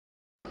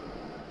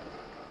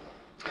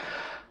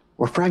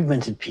We're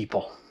fragmented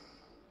people.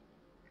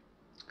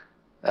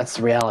 That's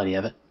the reality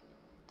of it.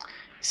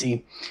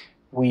 See,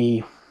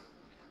 we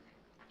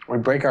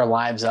break our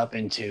lives up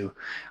into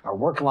our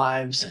work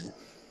lives and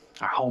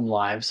our home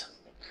lives,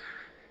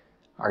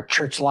 our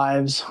church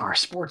lives, our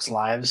sports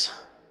lives,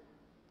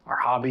 our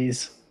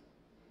hobbies,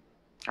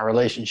 our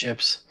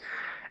relationships,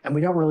 and we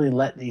don't really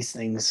let these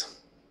things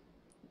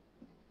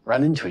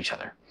run into each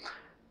other.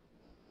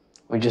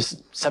 We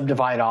just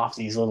subdivide off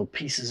these little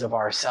pieces of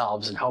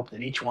ourselves and hope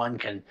that each one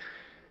can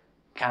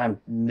kind of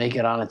make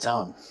it on its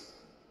own.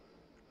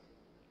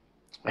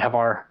 We have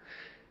our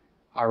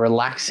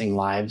relaxing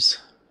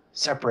lives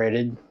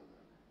separated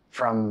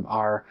from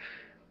our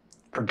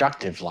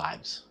productive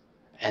lives.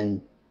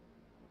 And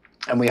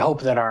we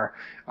hope that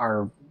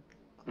our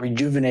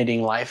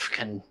rejuvenating life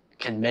can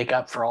make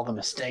up for all the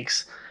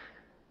mistakes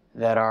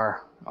that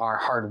our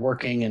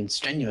hardworking and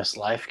strenuous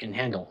life can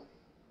handle.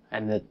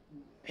 And that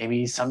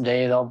maybe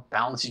someday they'll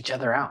balance each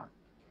other out.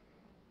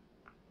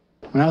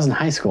 When I was in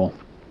high school,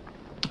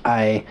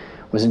 I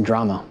was in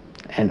drama,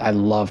 and I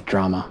loved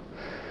drama.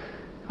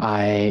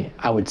 I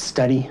would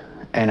study,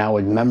 and I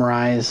would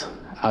memorize,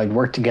 I would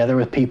work together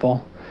with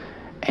people,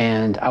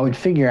 and I would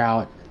figure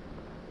out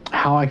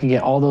how I could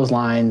get all those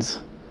lines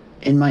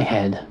in my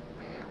head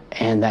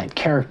and that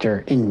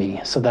character in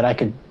me so that I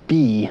could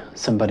be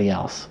somebody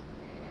else.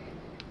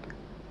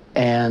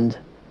 And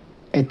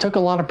it took a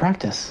lot of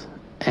practice,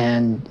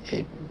 and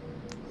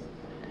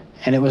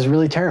it was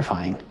really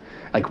terrifying,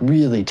 like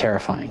really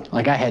terrifying.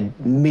 Like I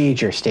had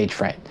major stage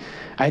fright.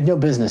 I had no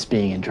business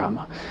being in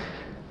drama.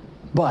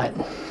 But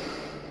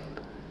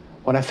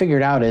what I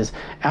figured out is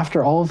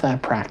after all of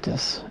that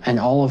practice and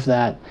all of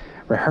that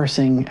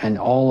rehearsing and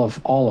all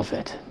of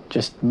it,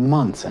 just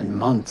months and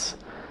months,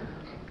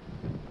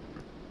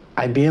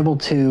 I'd be able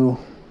to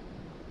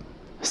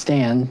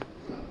stand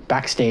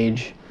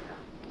backstage,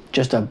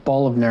 just a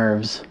ball of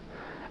nerves,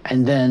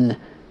 and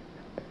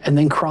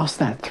then cross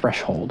that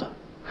threshold.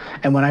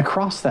 And when I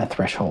crossed that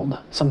threshold,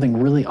 something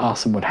really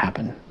awesome would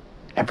happen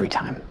every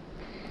time.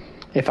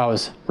 If I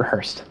was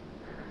rehearsed,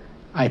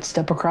 I'd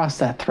step across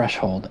that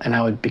threshold and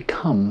I would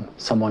become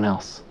someone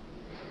else.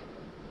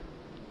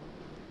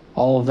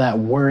 All of that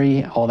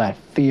worry, all that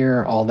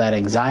fear, all that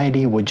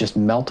anxiety would just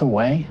melt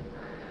away.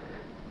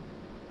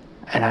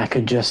 And I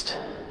could just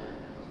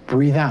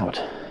breathe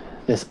out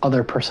this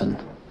other person.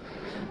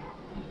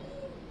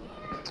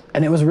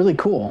 And it was really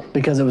cool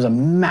because it was a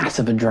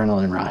massive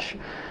adrenaline rush.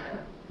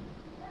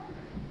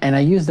 And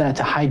I used that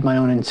to hide my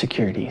own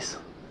insecurities.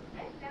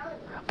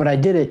 But I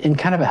did it in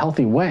kind of a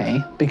healthy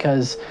way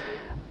because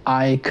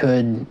I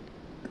could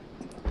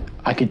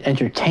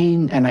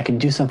entertain and I could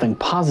do something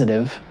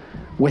positive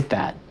with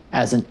that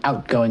as an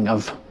outgoing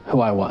of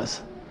who I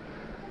was.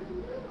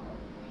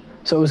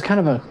 So it was kind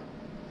of a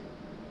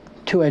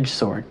two-edged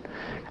sword.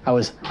 I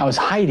was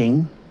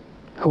hiding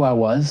who I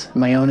was,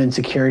 my own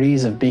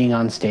insecurities of being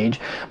on stage,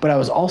 but I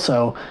was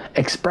also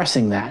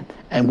expressing that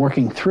and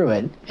working through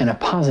it in a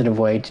positive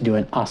way to do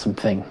an awesome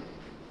thing.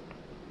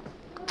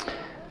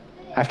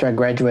 After I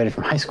graduated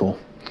from high school,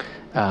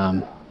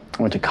 I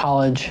went to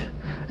college,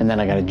 and then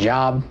I got a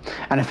job,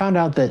 and I found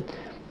out that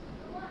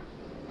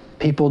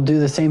people do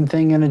the same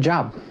thing in a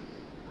job.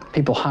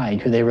 People hide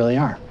who they really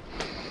are.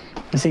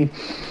 You see,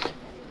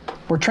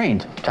 we're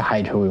trained to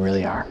hide who we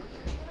really are.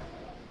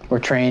 We're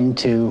trained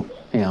to,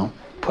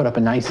 put up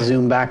a nice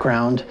Zoom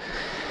background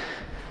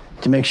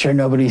to make sure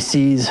nobody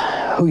sees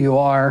who you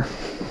are,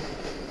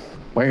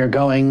 where you're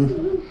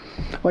going,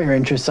 what your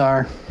interests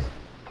are,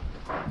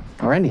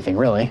 or anything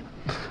really.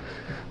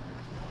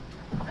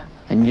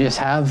 And you just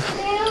have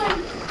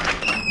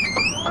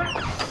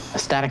a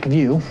static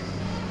view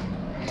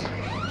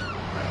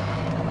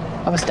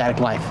of a static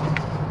life.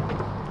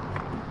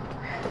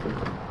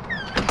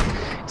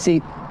 See,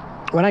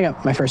 when I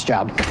got my first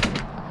job,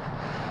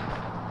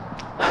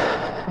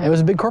 it was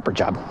a big corporate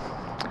job,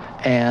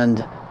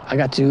 and I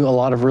got to do a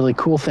lot of really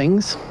cool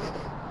things.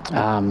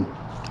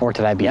 Worked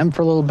at IBM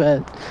for a little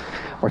bit,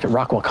 worked at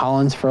Rockwell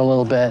Collins for a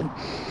little bit,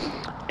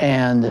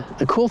 and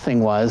the cool thing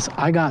was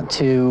I got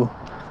to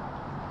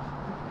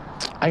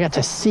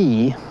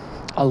see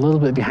a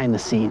little bit behind the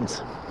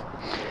scenes.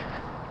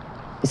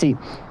 You see,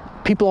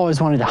 people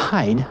always wanted to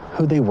hide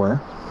who they were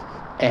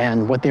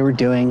and what they were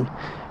doing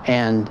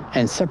and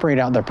separate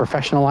out their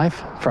professional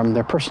life from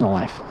their personal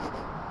life.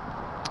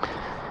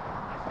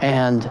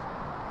 And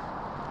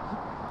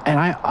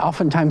I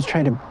oftentimes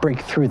try to break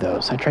through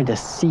those. I tried to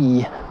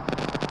see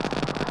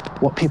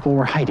what people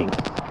were hiding.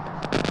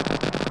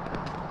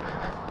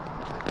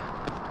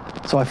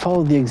 So I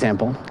followed the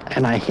example,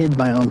 and I hid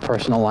my own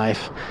personal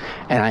life,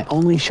 and I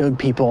only showed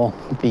people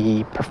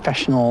the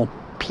professional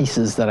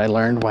pieces that I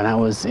learned when I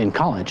was in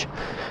college.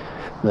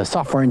 The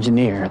software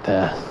engineer,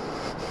 the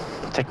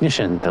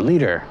technician, the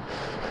leader,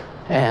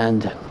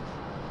 and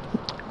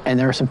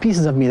there were some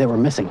pieces of me that were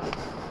missing.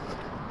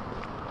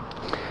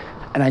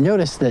 And I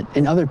noticed that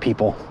in other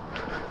people,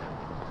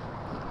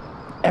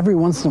 every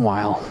once in a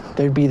while,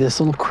 there'd be this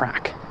little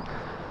crack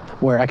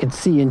where I could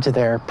see into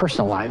their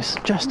personal lives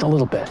just a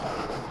little bit.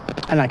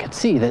 And I could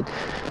see that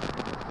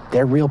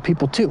they're real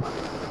people too.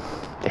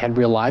 They had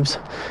real lives,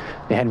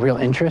 they had real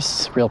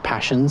interests, real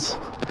passions,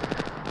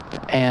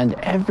 and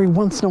every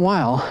once in a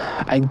while,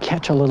 I'd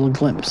catch a little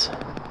glimpse.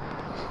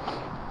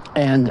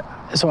 And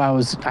so I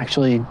was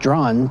actually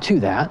drawn to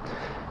that,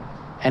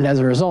 and as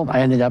a result,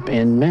 I ended up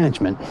in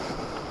management.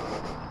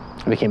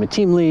 I became a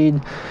team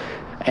lead,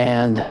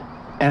 and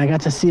I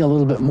got to see a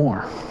little bit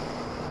more,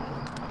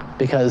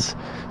 because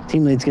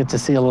team leads get to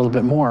see a little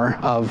bit more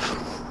of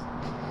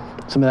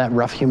some of that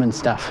rough human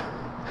stuff.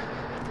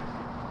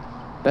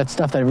 That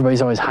stuff that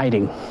everybody's always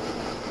hiding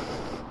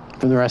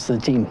from the rest of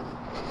the team.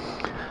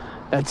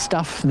 That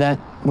stuff that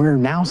we're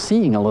now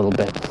seeing a little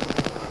bit.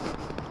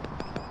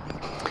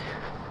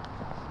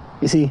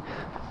 You see,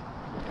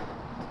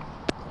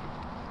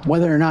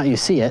 whether or not you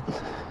see it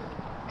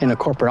in a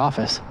corporate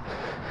office,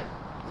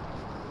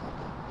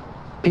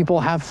 people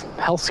have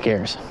health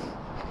scares.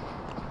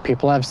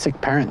 People have sick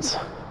parents.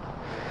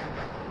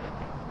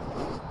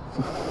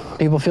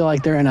 People feel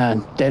like they're in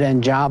a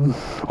dead-end job,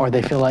 or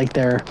they feel like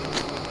they're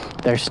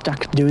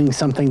stuck doing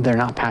something they're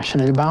not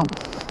passionate about.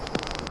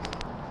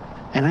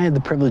 And I had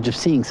the privilege of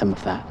seeing some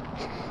of that.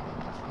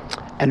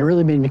 And it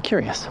really made me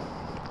curious.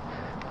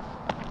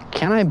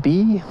 Can I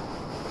be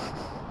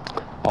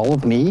all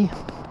of me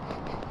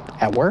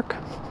at work?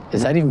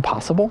 Is that even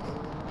possible?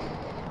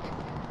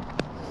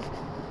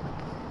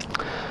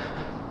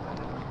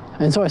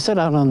 And so I set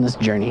out on this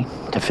journey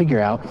to figure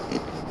out,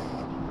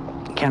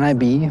 can I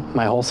be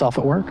my whole self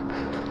at work?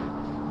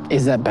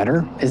 Is that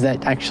better? Is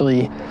that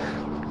actually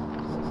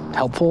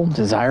helpful,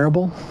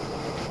 desirable?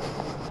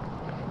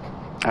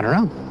 I don't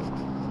know.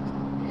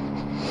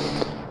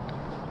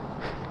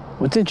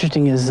 What's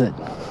interesting is that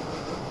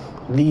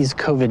these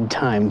COVID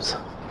times,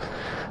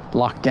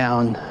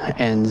 lockdown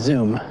and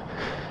Zoom,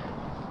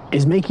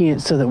 is making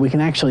it so that we can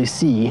actually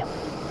see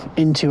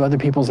into other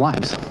people's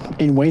lives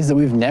in ways that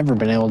we've never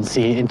been able to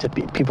see into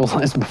people's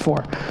lives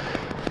before.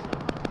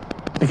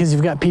 Because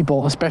you've got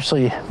people,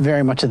 especially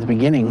very much at the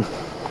beginning,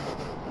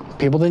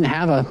 people didn't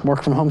have a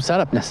work from home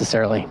setup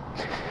necessarily.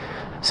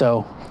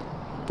 So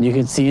you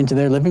could see into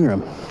their living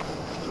room.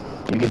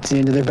 You could see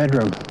into their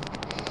bedroom,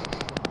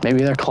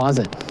 maybe their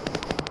closet.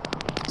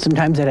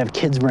 Sometimes they'd have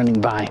kids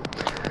running by.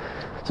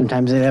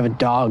 Sometimes they'd have a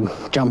dog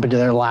jump into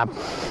their lap,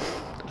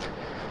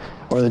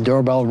 or the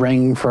doorbell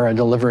ring for a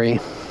delivery.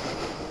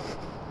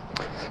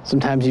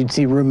 Sometimes you'd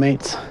see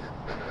roommates.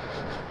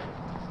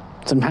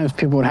 Sometimes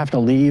people would have to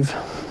leave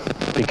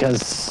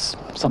because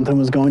something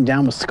was going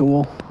down with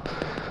school,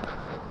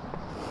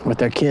 with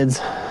their kids.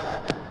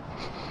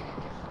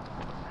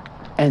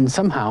 And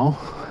somehow,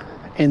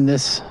 in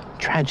this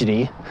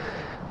tragedy,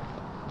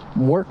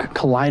 work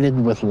collided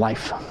with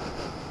life.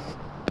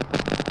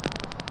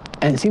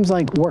 And it seems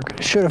like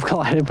work should have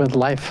collided with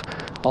life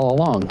all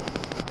along.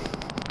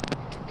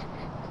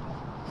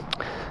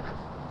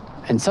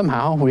 And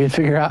somehow we had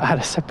figured out how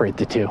to separate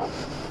the two.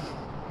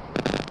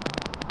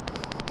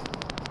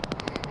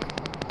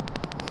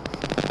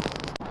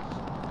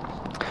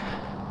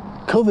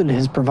 COVID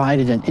has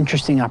provided an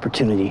interesting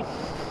opportunity.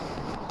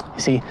 You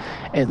see,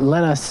 it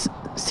let us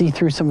see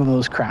through some of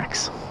those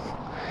cracks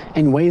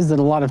in ways that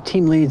a lot of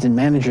team leads and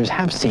managers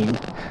have seen,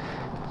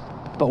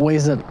 but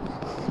ways that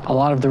a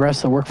lot of the rest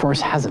of the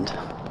workforce hasn't.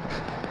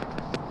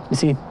 You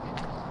see,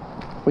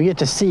 we get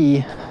to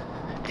see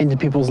into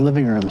people's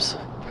living rooms,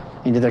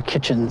 into their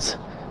kitchens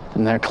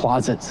and their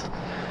closets,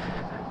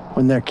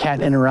 when their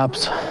cat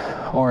interrupts,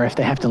 or if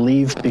they have to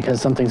leave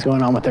because something's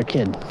going on with their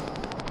kid.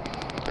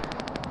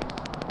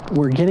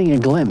 We're getting a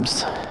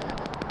glimpse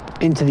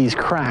into these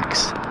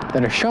cracks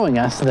that are showing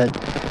us that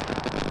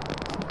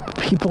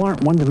people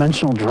aren't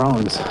one-dimensional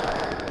drones.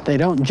 They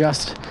don't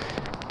just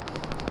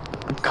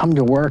come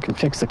to work and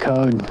fix the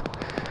code,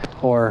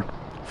 or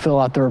fill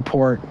out the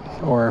report,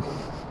 or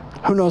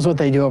who knows what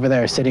they do over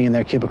there sitting in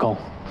their cubicle.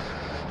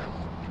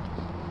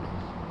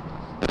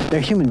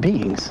 They're human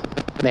beings.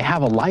 They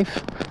have a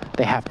life,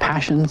 they have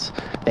passions,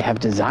 they have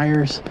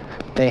desires,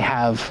 they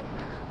have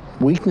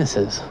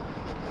weaknesses,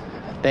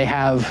 they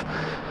have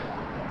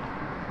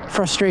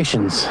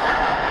frustrations,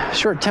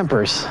 short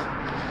tempers,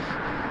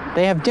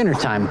 they have dinner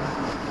time.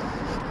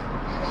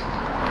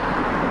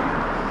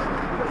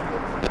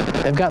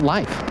 They've got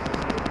life.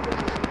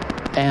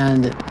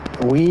 And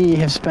we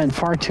have spent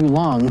far too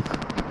long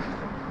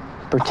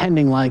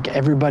pretending like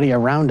everybody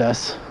around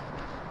us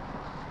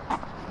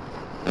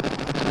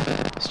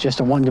is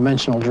just a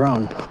one-dimensional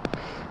drone.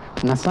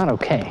 And that's not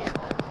okay.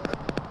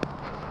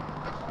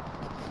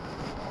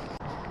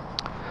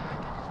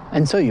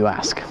 And so you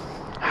ask,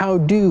 how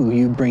do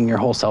you bring your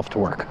whole self to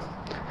work?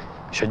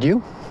 Should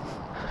you?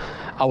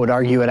 I would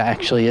argue it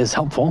actually is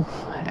helpful,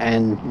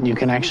 and you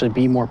can actually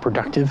be more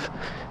productive,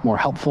 more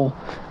helpful,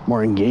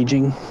 more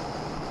engaging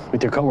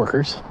with your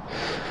coworkers.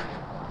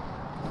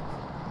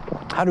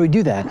 How do we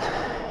do that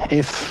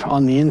if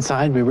on the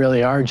inside we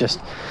really are just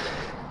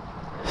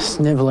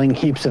sniveling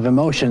heaps of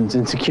emotions,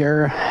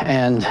 insecure,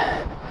 and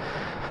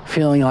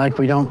feeling like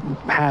we don't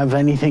have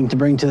anything to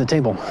bring to the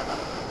table?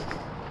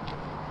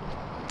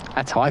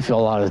 That's how I feel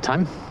a lot of the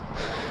time.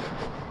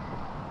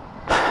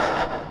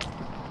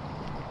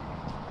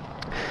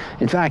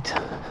 In fact,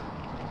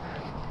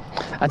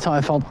 that's how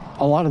I felt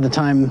a lot of the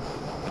time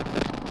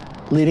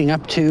leading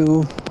up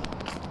to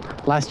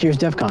last year's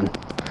DEF CON.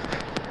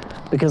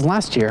 Because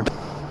last year,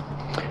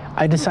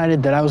 I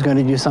decided that I was going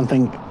to do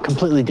something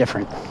completely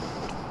different.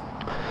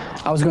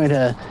 I was going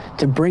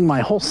to bring my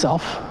whole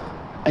self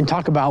and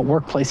talk about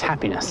workplace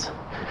happiness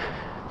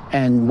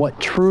and what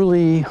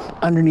truly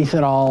underneath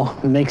it all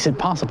makes it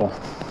possible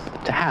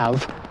to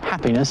have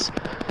happiness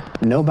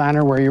no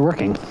matter where you're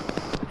working.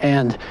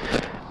 And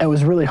it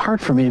was really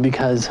hard for me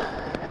because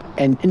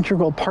an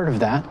integral part of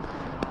that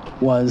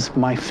was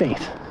my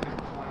faith.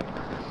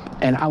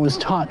 And I was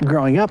taught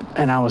growing up,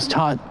 and I was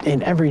taught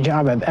in every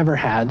job I've ever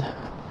had,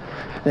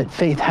 that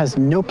faith has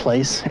no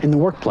place in the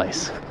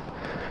workplace.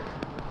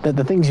 That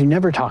the things you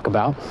never talk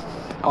about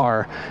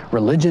are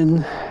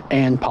religion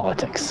and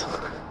politics.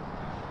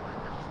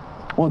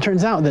 Well, it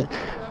turns out that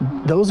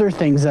those are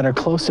things that are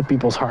close to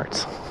people's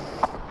hearts.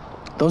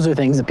 Those are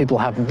things that people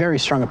have very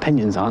strong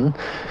opinions on,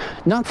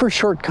 not for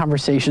short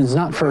conversations,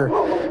 not for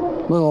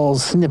little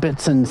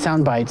snippets and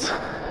sound bites,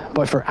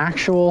 but for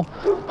actual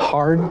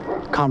hard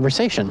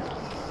conversation.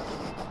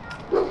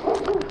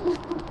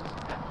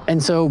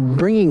 And so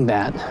bringing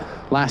that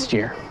last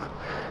year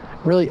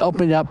really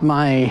opened up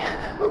my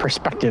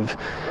perspective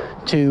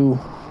to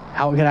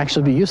how it could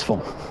actually be useful,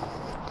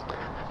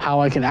 how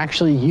I can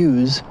actually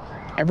use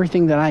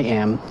everything that I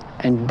am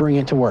and bring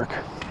it to work.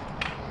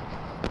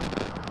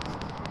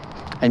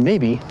 And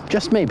maybe,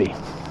 just maybe,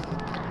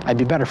 I'd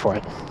be better for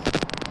it.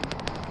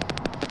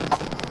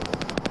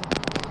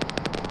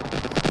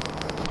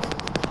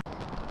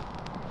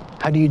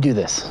 How do you do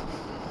this?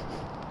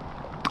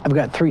 I've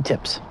got 3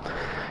 tips,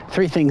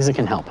 3 things that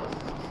can help.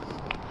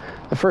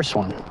 The first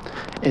one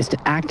is to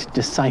act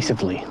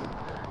decisively,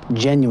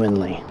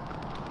 genuinely,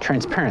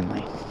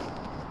 transparently.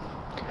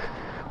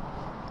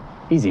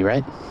 Easy,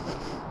 right?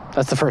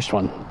 That's the first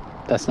one.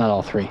 That's not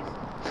all 3.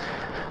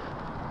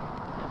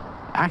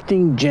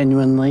 Acting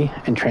genuinely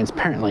and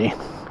transparently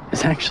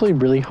is actually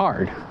really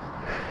hard.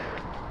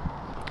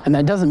 And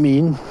that doesn't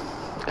mean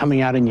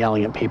coming out and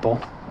yelling at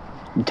people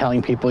and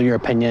telling people your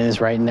opinion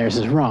is right and theirs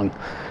is wrong.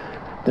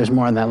 There's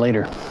more on that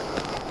later.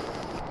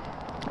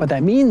 What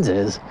that means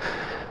is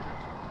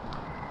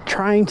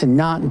trying to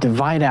not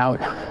divide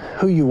out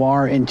who you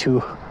are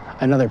into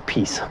another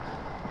piece.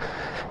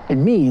 It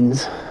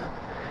means,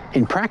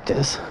 in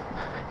practice,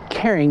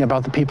 caring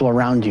about the people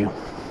around you,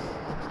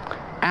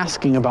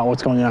 asking about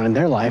what's going on in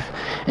their life,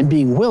 and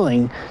being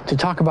willing to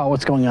talk about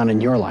what's going on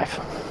in your life.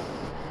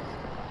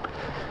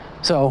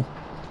 So,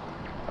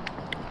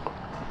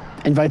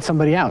 invite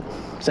somebody out.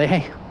 Say,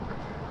 hey,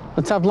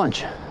 let's have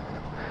lunch.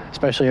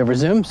 Especially over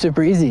Zoom,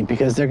 super easy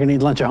because they're gonna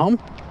eat lunch at home,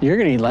 you're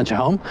gonna eat lunch at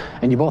home,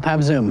 and you both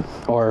have Zoom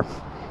or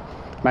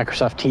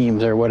Microsoft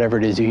Teams or whatever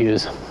it is you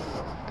use.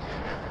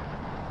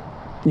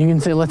 You can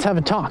say, let's have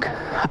a talk.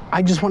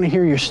 I just wanna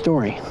hear your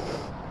story.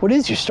 What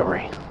is your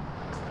story?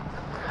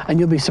 And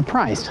you'll be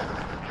surprised.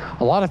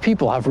 A lot of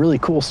people have really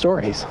cool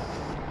stories.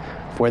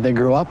 Where they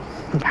grew up,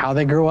 how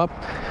they grew up,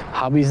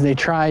 hobbies they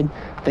tried,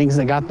 things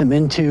that got them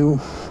into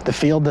the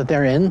field that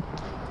they're in,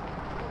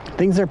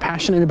 things they're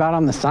passionate about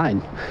on the side.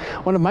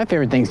 One of my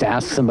favorite things to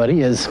ask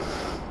somebody is,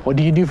 what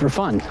do you do for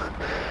fun?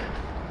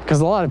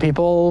 Because a lot of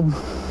people,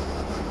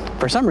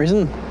 for some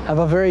reason, have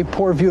a very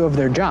poor view of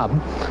their job.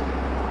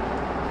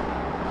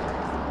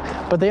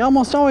 But they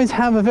almost always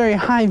have a very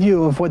high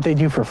view of what they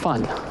do for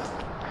fun.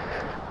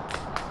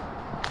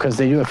 Because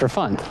they do it for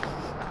fun.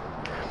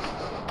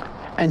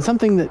 And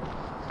something that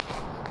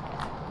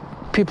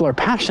people are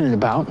passionate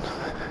about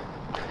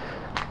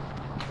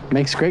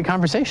makes great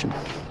conversation.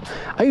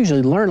 I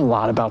usually learn a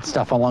lot about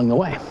stuff along the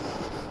way.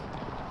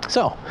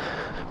 So,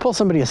 pull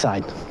somebody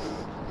aside.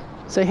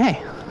 Say,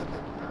 hey,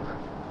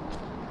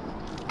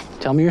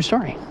 tell me your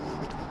story.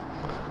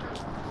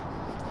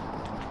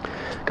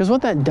 Because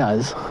what that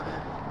does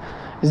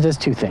is it does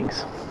 2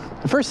 things.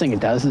 The first thing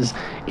it does is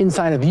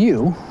inside of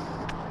you,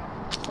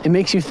 it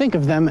makes you think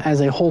of them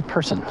as a whole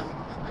person,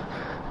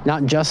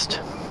 not just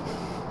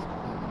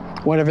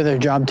whatever their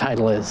job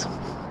title is.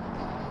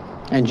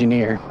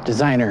 Engineer,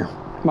 designer,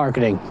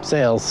 marketing,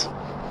 sales,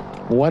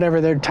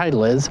 whatever their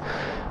title is,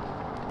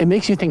 it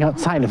makes you think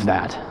outside of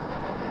that.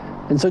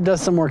 And so it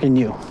does some work in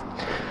you.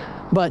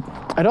 But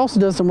it also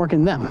does some work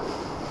in them.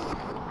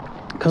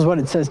 Because what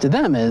it says to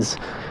them is,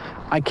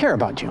 I care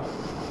about you.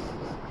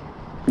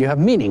 You have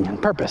meaning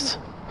and purpose.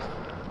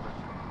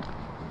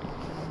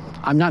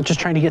 I'm not just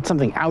trying to get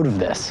something out of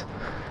this.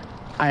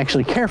 I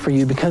actually care for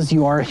you because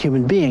you are a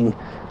human being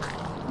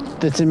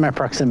that's in my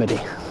proximity.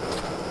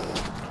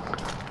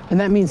 And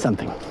that means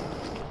something.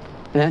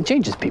 And that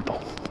changes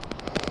people.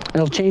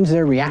 It'll change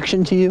their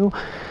reaction to you.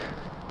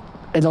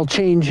 It'll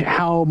change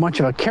how much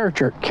of a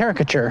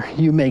caricature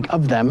you make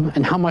of them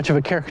and how much of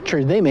a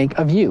caricature they make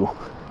of you.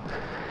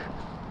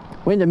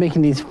 We end up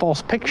making these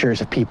false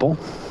pictures of people,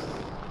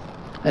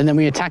 and then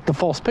we attack the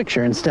false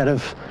picture instead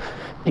of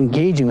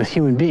engaging with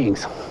human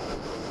beings.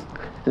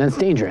 And that's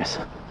dangerous.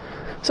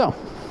 So,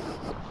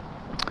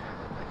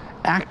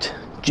 act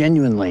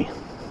genuinely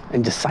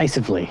and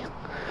decisively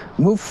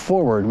move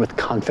forward with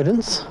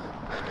confidence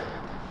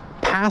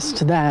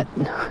past that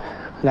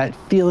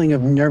feeling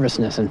of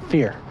nervousness and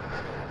fear.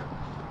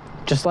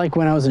 Just like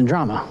when I was in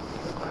drama,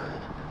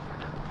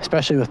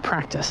 especially with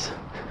practice.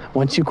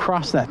 Once you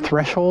cross that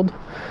threshold,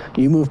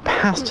 you move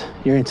past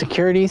your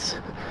insecurities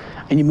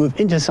and you move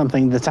into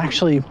something that's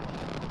actually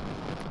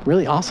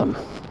really awesome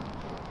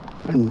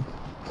and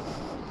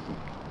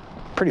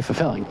pretty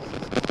fulfilling.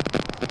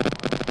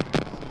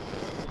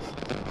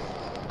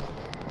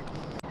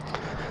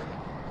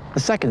 The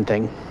second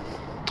thing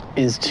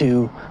is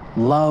to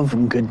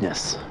love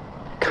goodness,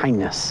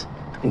 kindness,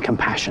 and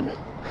compassion.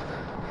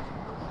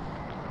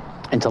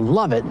 And to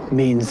love it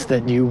means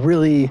that you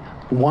really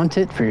want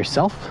it for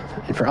yourself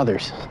and for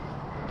others.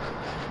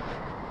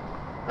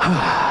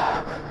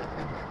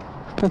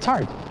 That's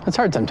hard. That's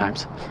hard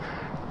sometimes.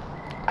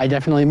 I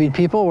definitely meet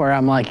people where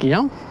I'm like,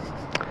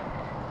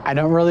 I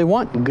don't really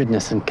want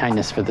goodness and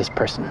kindness for this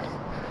person.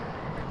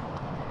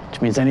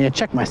 Which means I need to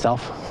check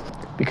myself,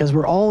 because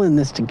we're all in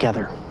this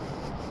together.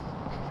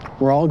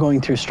 We're all going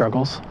through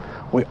struggles.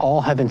 We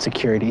all have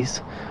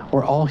insecurities.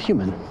 We're all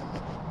human.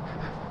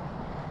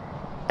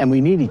 And we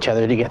need each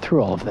other to get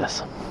through all of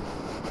this.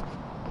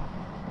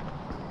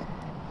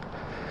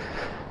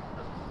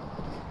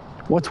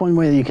 What's one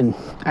way that you can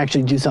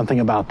actually do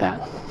something about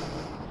that?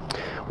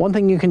 One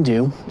thing you can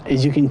do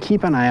is you can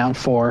keep an eye out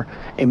for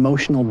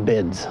emotional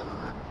bids.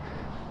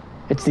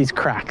 It's these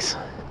cracks.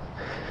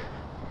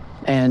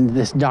 And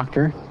this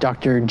Dr.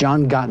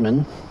 John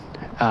Gottman,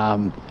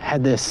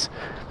 had this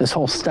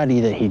whole study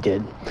that he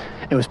did.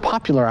 It was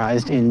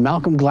popularized in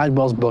Malcolm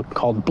Gladwell's book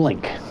called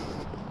Blink.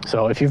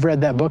 So if you've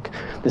read that book,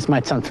 this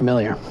might sound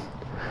familiar.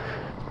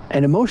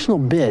 An emotional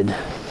bid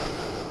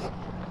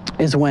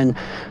is when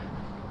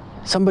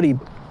somebody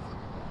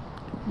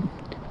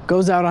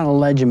goes out on a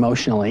ledge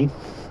emotionally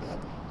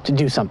to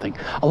do something.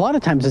 A lot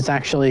of times it's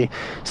actually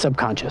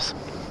subconscious.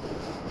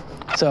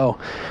 So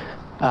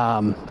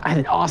I had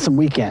an awesome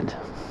weekend,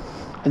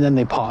 and then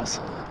they pause.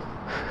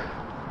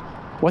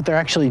 What they're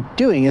actually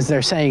doing is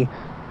they're saying,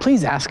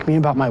 please ask me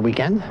about my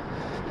weekend.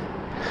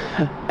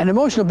 An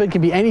emotional bid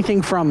can be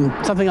anything from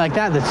something like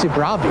that that's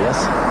super obvious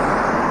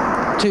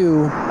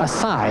to a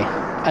sigh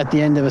at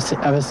the end of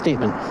a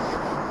statement.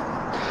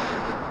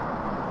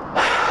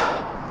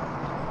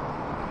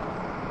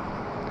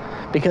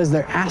 Because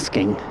they're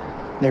asking,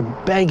 they're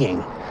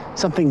begging.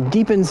 Something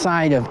deep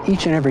inside of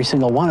each and every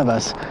single one of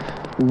us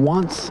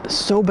wants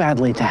so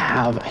badly to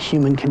have a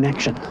human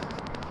connection.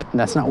 And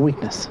that's not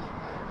weakness.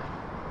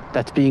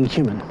 That's being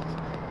human.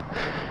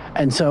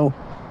 And so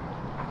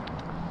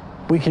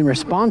we can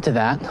respond to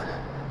that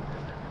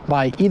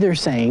by either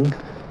saying,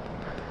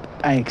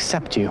 I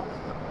accept you.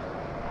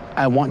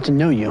 I want to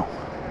know you.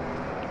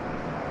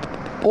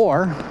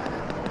 Or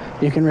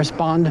you can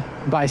respond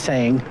by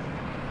saying,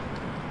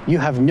 you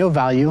have no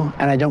value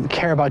and I don't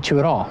care about you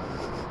at all.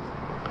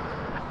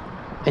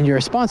 And your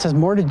response has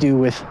more to do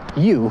with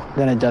you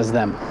than it does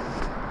them.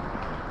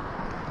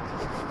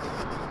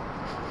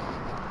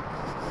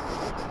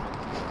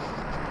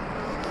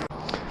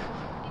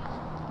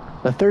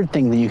 The third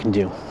thing that you can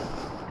do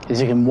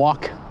is you can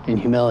walk in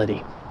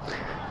humility.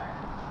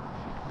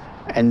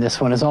 And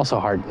this one is also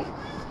hard.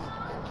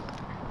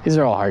 These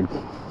are all hard.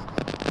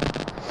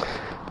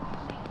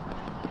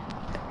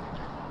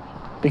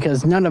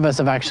 Because none of us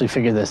have actually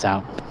figured this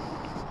out,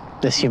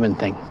 this human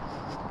thing.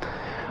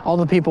 All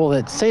the people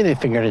that say they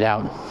figured it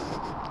out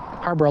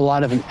harbor a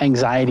lot of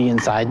anxiety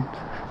inside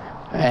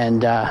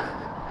and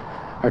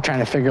are trying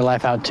to figure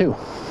life out too.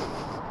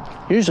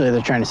 Usually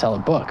they're trying to sell a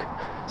book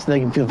so they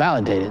can feel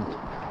validated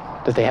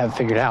that they have it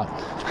figured out.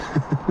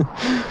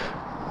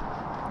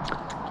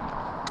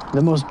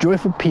 The most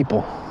joyful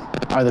people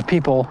are the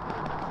people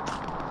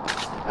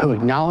who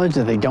acknowledge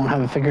that they don't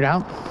have it figured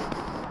out,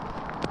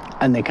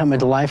 and they come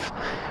into life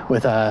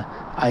with a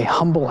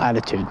humble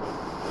attitude.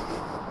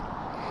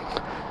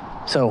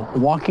 So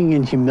walking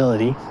in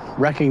humility,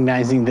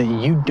 recognizing that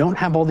you don't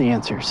have all the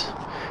answers,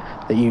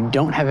 that you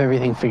don't have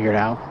everything figured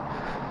out,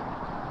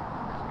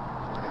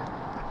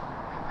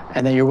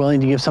 and that you're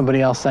willing to give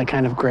somebody else that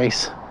kind of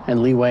grace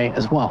and leeway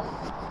as well.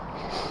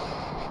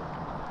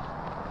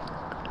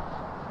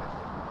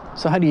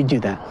 So how do you do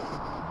that?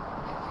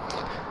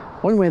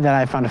 One way that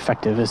I found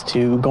effective is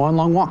to go on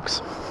long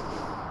walks.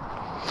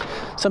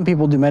 Some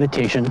people do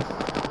meditation.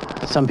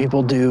 Some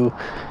people do,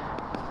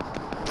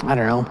 I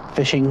don't know,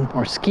 fishing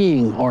or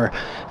skiing or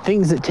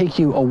things that take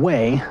you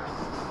away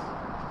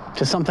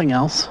to something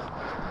else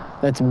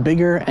that's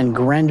bigger and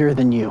grander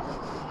than you.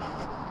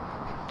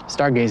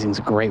 Stargazing is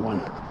a great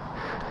one.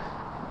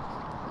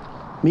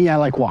 Me, I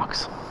like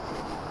walks.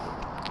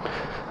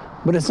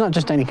 But it's not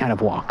just any kind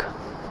of walk.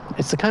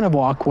 It's the kind of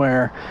walk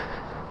where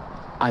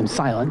I'm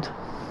silent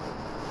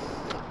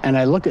and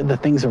I look at the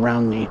things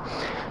around me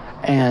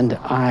and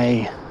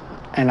I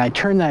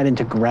turn that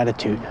into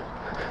gratitude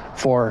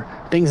for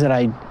things that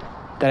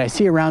I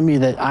see around me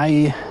that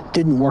I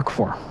didn't work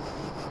for,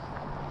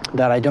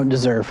 that I don't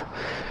deserve,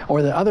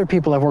 or that other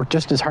people have worked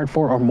just as hard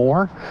for or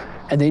more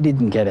and they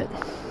didn't get it,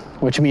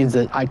 which means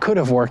that I could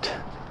have worked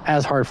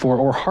as hard for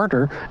or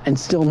harder and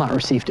still not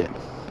received it.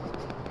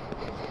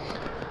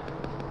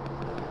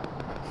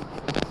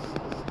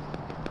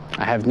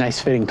 I have nice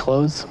fitting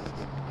clothes.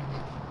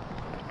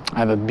 I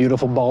have a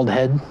beautiful bald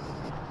head.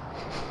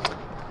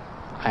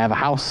 I have a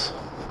house.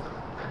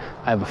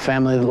 I have a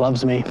family that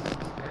loves me.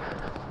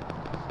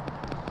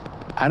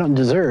 I don't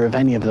deserve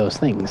any of those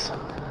things,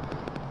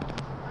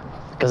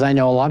 because I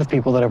know a lot of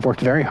people that have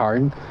worked very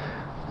hard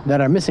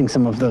that are missing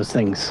some of those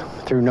things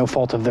through no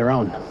fault of their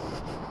own.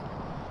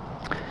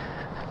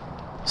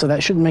 So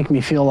that shouldn't make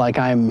me feel like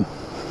I'm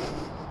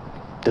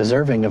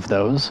deserving of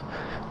those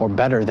or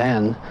better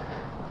than.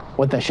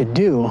 What that should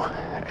do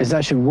is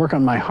that should work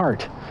on my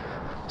heart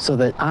so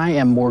that I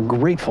am more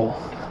grateful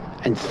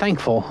and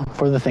thankful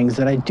for the things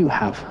that I do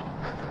have.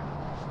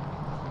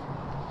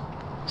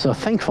 So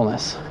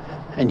thankfulness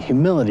and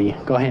humility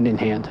go hand in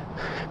hand,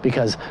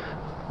 because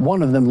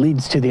one of them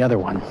leads to the other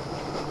one.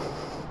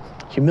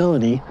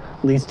 Humility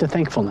leads to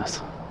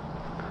thankfulness.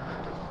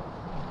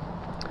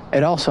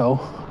 It also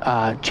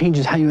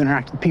changes how you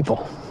interact with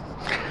people,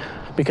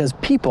 because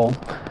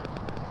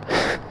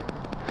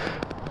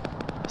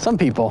some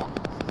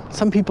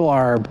people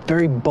are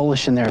very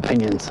bullish in their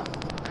opinions,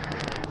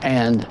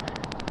 and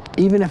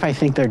even if I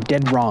think they're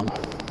dead wrong,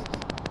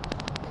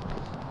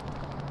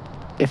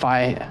 if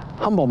I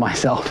humble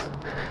myself,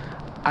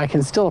 I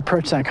can still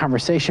approach that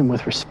conversation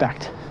with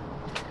respect.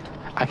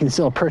 I can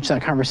still approach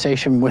that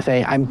conversation with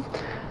I'm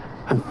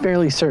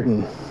fairly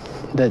certain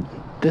that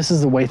this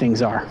is the way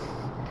things are.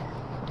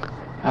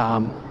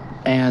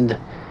 And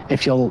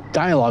if you'll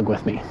dialogue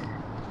with me,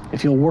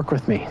 if you'll work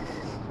with me,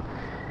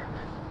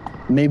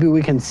 maybe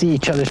we can see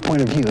each other's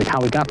point of view and how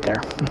we got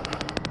there.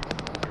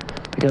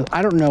 Because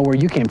I don't know where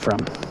you came from.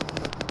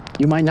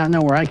 You might not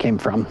know where I came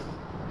from.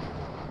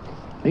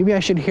 Maybe I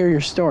should hear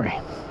your story.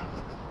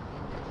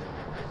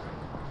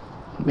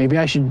 Maybe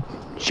I should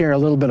share a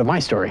little bit of my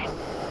story.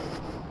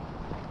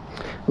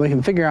 We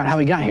can figure out how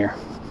we got here,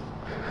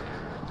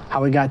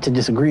 how we got to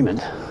disagreement,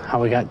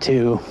 how we got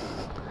to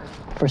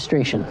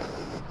frustration.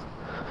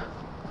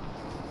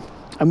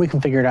 And we can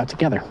figure it out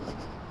together.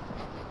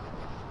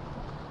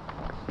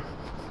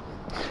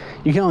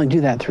 You can only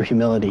do that through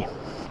humility.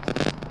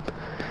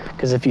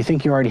 Because if you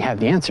think you already have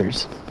the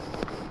answers,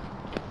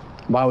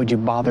 why would you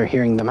bother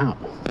hearing them out?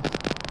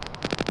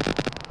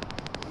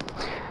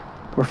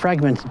 We're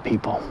fragmented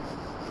people.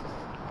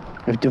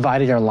 We've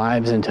divided our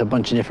lives into a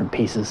bunch of different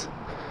pieces.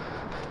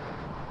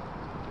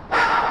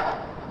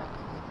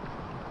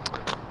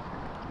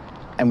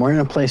 And we're in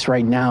a place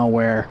right now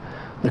where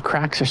the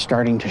cracks are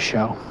starting to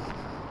show.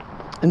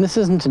 And this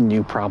isn't a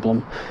new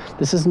problem.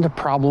 This isn't a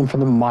problem for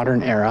the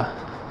modern era.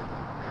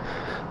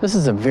 This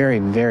is a very,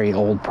 very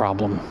old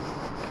problem.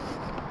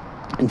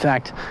 In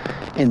fact,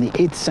 in the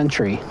 8th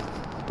century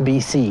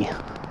BC,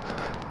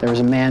 there was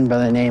a man by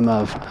the name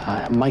of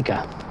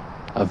Micah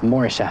of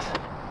Moresheth.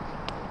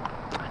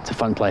 It's a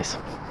fun place.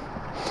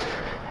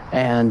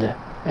 And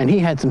he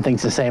had some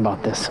things to say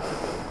about this.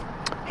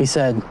 He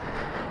said,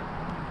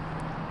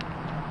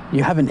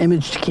 "You have an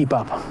image to keep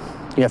up.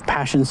 You have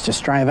passions to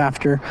strive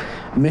after,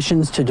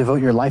 missions to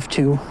devote your life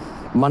to,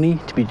 money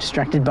to be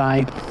distracted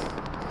by.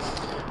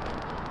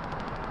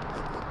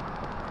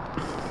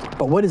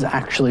 But what is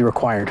actually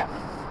required?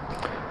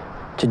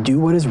 To do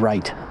what is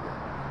right,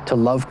 to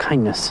love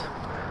kindness,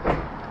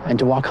 and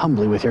to walk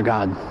humbly with your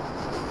God."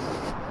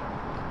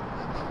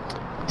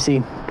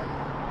 See,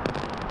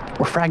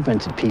 we're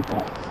fragmented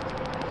people,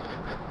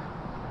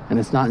 and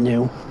it's not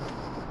new.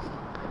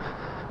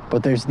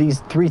 But there's these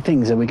 3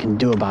 things that we can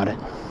do about it.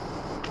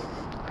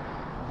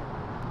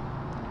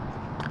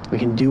 We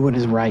can do what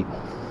is right.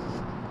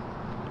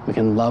 We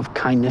can love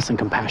kindness and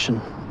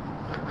compassion,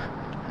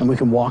 and we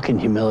can walk in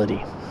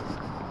humility.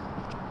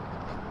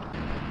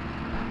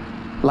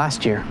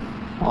 Last year,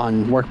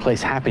 on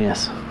workplace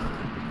happiness,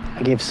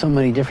 I gave so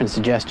many different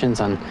suggestions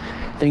on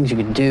things you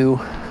could do,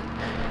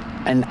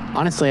 and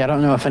honestly, I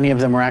don't know if any of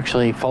them were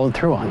actually followed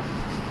through on.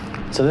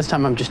 So this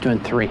time I'm just doing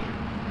 3.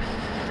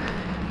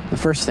 The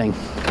first thing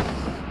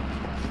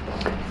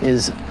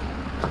is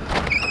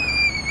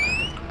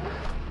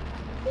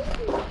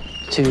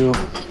to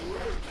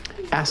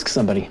ask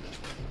somebody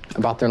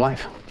about their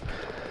life.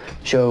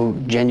 Show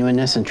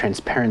genuineness and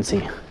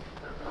transparency.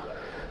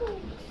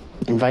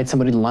 Invite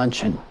somebody to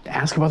lunch and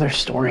ask about their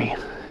story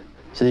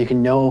so that you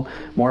can know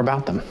more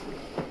about them.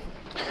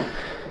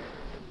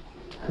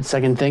 The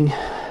second thing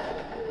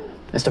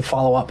is to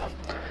follow up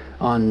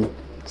on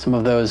some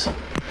of those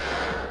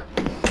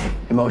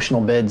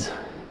emotional bids.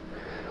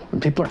 When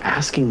people are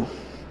asking,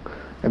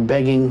 they're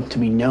begging to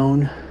be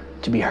known,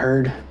 to be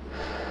heard,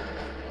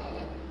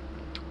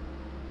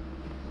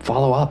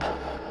 follow up,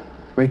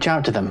 reach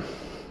out to them.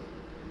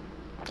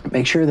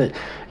 Make sure that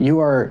you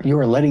are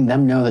letting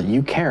them know that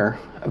you care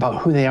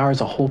about who they are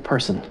as a whole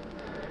person,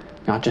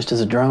 not just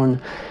as a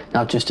drone,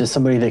 not just as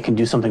somebody that can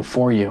do something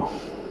for you,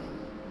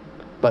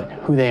 but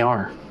who they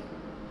are.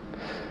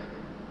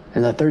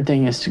 And the third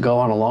thing is to go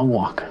on a long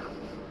walk.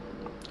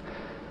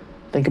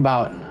 Think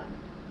about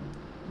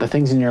the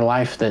things in your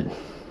life that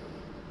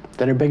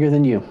are bigger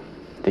than you,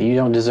 that you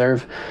don't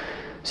deserve,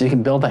 so you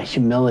can build that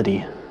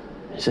humility,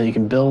 so you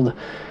can build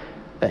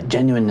that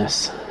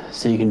genuineness,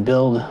 so you can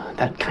build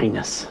that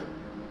kindness.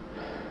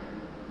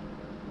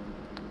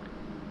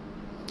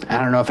 I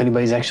don't know if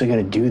anybody's actually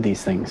going to do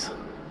these things,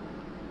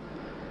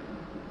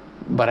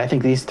 but I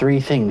think these three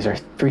things are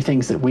three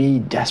things that we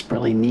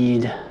desperately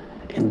need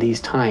in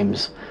these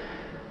times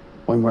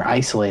when we're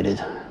isolated,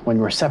 when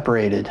we're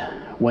separated,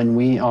 when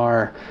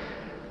we're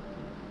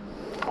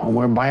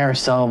by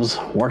ourselves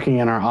working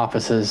in our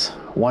offices,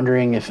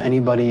 wondering if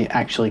anybody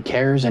actually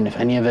cares and if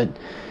any of it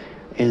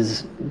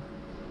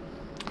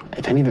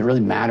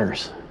really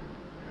matters.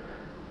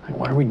 Like,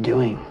 what are we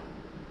doing?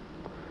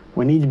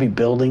 We need to be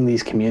building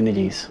these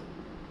communities.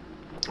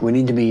 We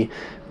need to be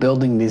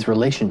building these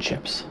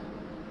relationships,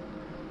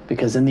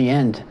 because in the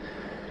end,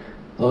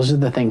 those are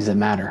the things that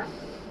matter.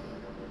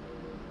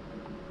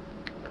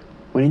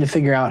 We need to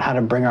figure out how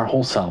to bring our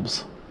whole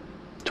selves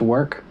to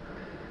work,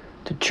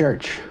 to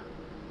church,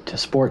 to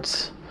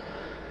sports,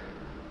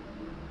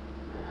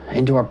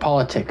 into our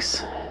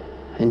politics,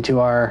 into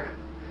our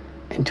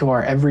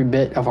every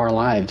bit of our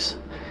lives,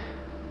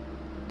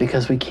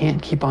 because we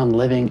can't keep on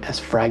living as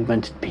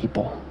fragmented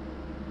people.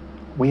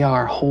 We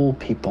are whole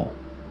people,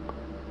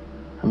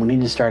 and we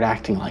need to start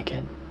acting like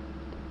it.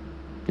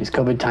 These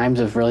COVID times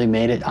have really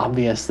made it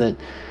obvious that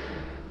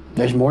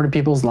there's more to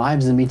people's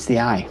lives than meets the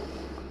eye.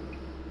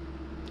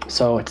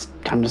 So it's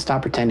time to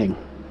stop pretending.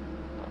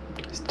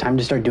 It's time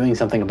to start doing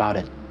something about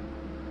it.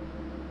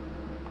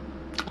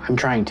 I'm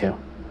trying to.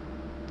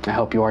 I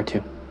hope you are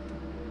too.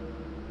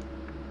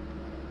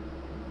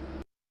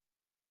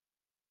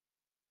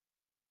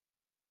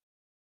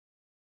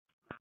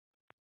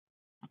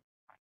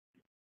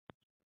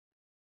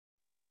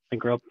 I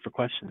think we're open for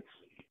questions.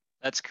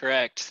 That's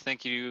correct.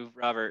 Thank you,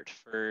 Robert,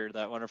 for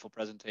that wonderful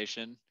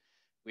presentation.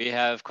 We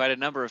have quite a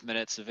number of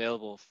minutes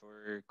available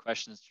for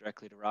questions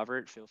directly to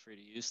Robert. Feel free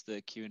to use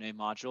the Q&A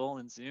module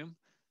in Zoom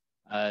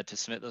to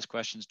submit those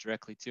questions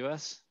directly to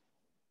us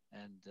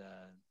and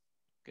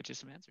get you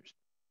some answers.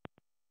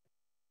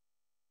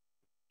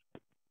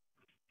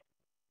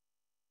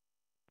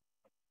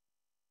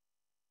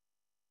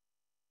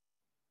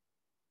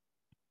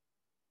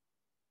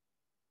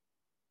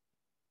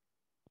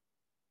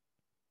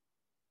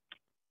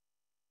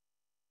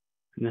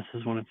 And this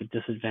is one of the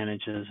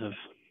disadvantages of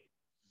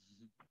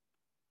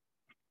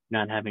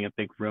not having a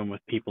big room with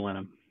people in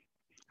them.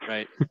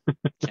 Right.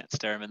 Can't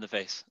stare them in the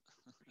face.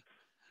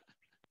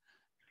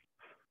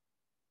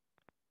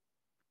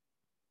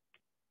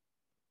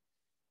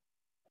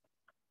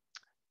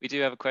 We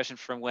do have a question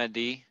from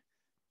Wendy.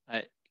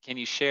 Can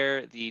you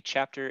share the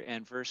chapter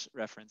and verse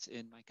reference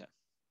in Micah?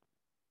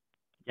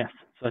 Yes,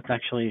 so it's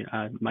actually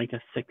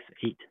Micah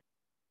 6:8.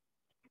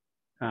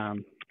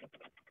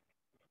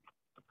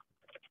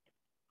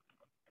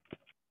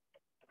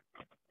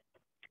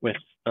 With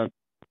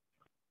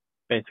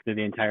basically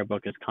the entire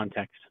book as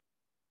context.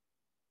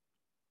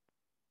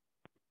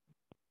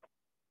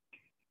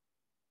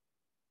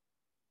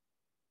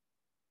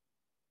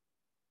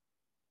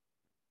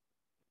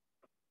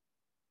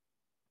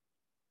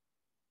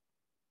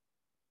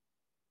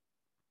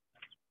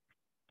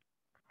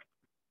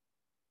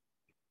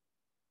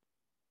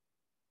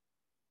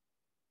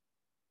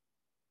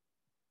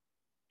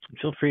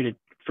 Feel free to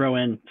throw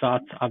in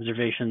thoughts,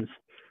 observations,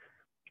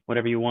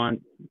 whatever you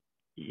want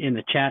in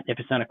the chat if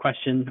it's not a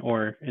question,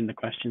 or in the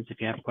questions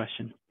if you have a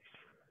question.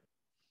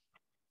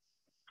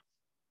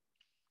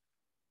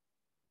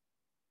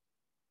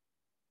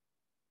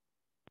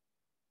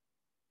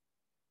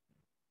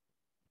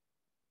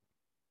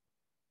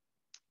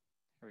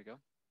 Here we go.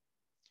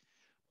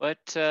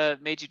 What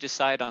made you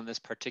decide on this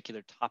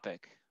particular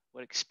topic?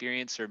 What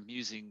experience or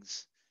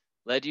musings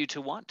led you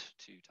to want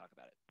to talk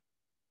about it?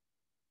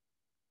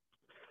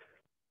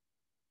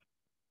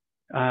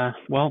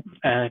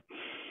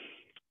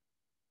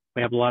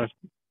 We have a lot of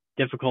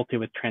difficulty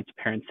with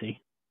transparency.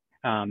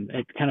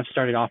 It kind of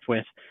started off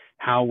with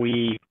how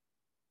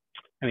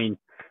being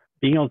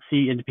able to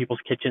see into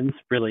people's kitchens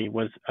really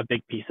was a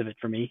big piece of it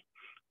for me.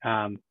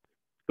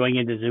 Going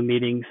into Zoom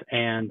meetings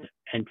and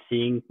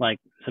seeing,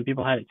 like, some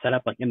people had it set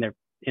up like in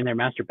their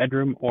master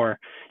bedroom, or,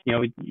 you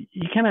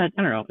kind of,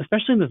 I don't know,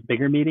 especially in those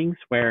bigger meetings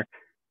where,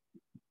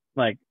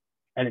 like,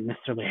 I didn't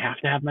necessarily have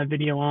to have my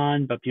video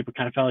on, but people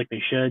kind of felt like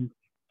they should.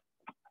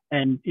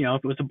 And,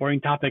 if it was a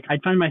boring topic,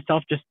 I'd find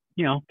myself just,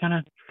 kind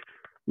of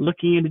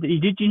looking into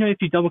did you know if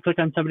you double click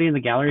on somebody in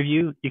the gallery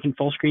view, you can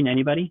full screen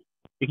anybody?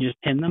 You can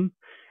just pin them.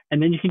 And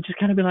then you can just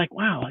kind of be like,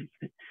 wow,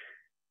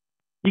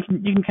 you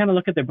can kind of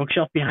look at their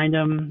bookshelf behind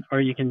them,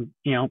 or you can,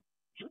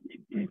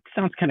 it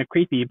sounds kind of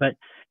creepy, but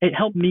it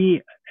helped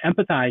me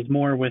empathize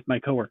more with my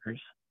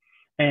coworkers.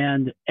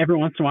 And every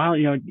once in a while,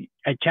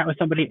 I chat with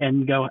somebody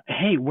and go,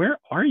 hey, where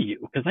are you?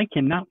 Because I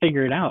cannot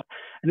figure it out.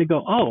 And they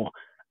go, oh,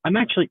 I'm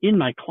actually in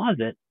my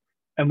closet,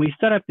 and we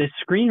set up this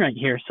screen right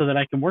here so that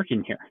I can work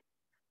in here.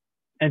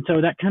 And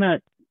so that kind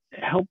of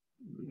helped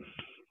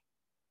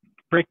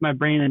break my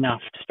brain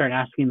enough to start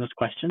asking those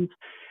questions.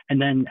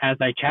 And then as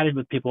I chatted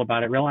with people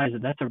about it, I realized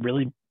that it's a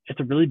really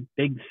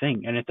big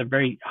thing, and it's a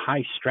very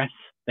high stress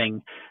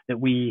thing that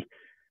we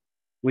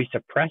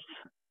suppress,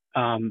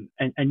 and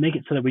make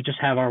it so that we just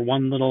have our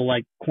one little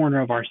like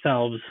corner of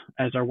ourselves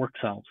as our work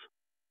selves.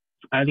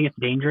 I think it's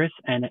dangerous,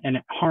 and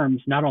it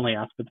harms not only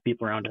us but the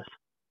people around us.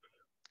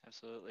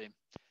 Absolutely.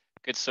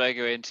 Good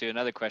segue into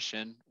another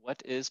question.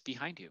 What is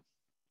behind you?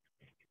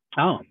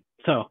 Oh,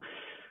 so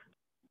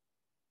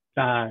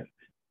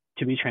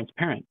to be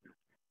transparent,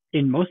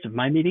 in most of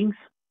my meetings,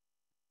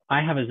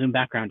 I have a Zoom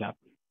background up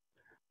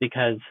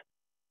because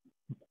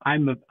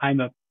I'm a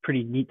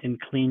pretty neat and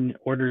clean,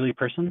 orderly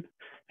person,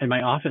 and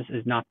my office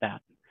is not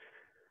that.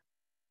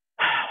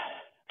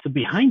 So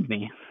behind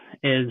me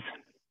is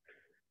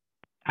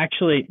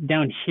actually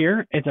down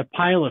here. It's a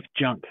pile of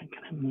junk. Can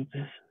I move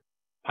this?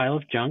 Pile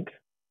of junk.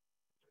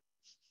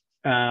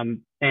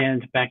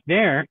 And back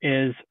there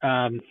is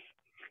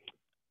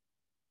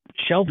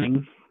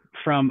shelving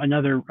from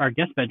our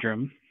guest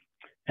bedroom,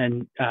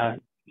 and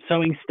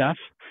sewing stuff.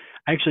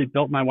 I actually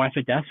built my wife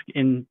a desk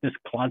in this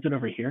closet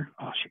over here.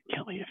 Oh, she'd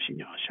kill me if she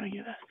knew I was showing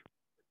you this.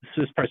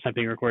 This part's not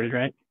being recorded,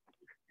 right?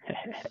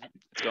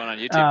 It's going on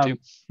YouTube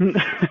too.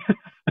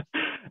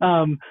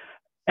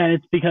 And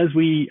it's because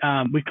we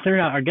cleared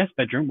out our guest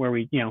bedroom where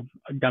we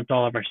dumped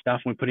all of our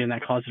stuff, and we put it in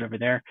that closet over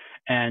there.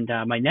 And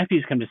my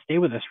nephew's come to stay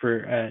with us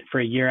for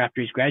a year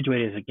after he's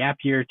graduated as a gap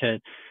year to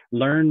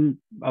learn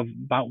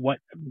about what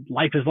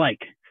life is like,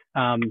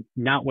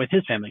 not with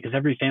his family, because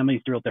every family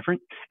is real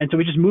different. And so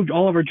we just moved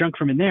all of our junk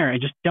from in there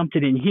and just dumped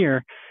it in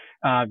here,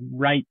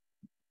 right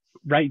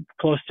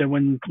close to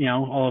when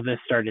all of this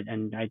started,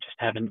 and I just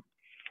haven't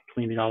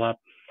cleaned it all up.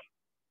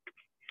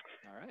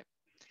 All right.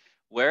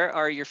 Where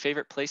are your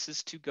favorite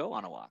places to go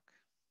on a walk?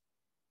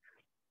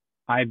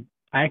 I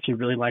actually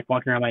really like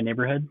walking around my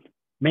neighborhood,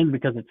 mainly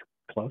because it's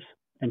close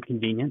and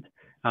convenient.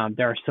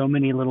 There are so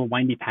many little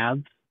windy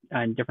paths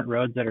and different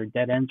roads that are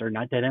dead ends or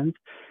not dead ends.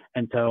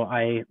 And so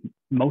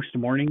most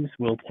mornings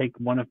will take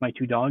one of my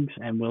two dogs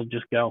and we'll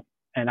just go,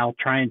 and I'll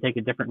try and take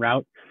a different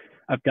route.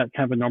 I've got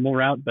kind of a normal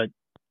route, but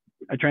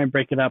I try and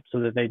break it up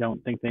so that they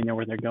don't think they know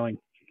where they're going.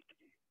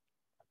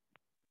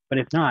 But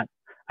if not,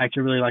 I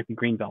actually really like the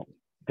green belt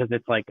because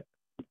it's like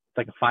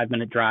a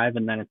 5-minute drive,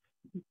 and then it's,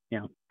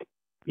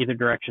 either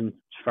direction as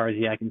far as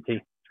the eye can see.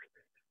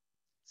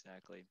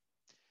 Exactly.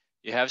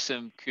 You have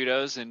some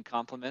kudos and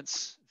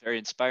compliments. Very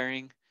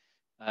inspiring.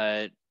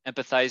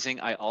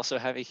 Empathizing. I also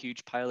have a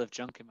huge pile of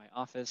junk in my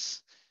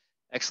office.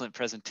 Excellent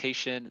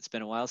presentation. It's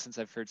been a while since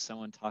I've heard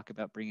someone talk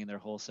about bringing their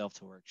whole self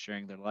to work,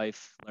 sharing their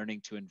life, learning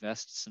to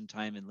invest some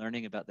time in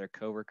learning about their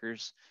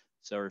coworkers.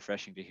 So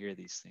refreshing to hear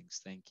these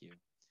things. Thank you.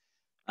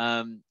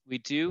 We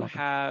do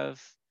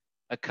have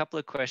a couple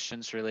of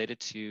questions related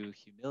to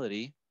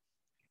humility.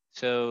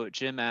 So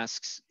Jim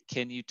asks,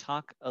 can you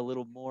talk a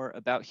little more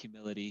about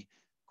humility?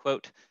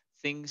 Quote,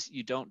 things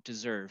you don't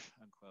deserve,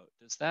 unquote.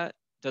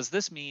 Does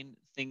this mean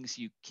things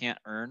you can't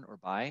earn or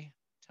buy?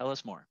 Tell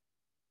us more.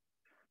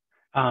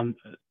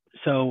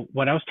 So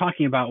what I was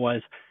talking about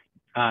was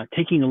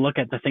taking a look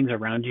at the things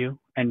around you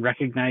and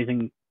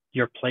recognizing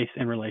your place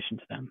in relation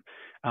to them.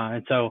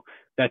 And so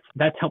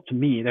that's helped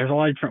me. There's a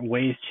lot of different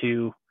ways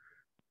to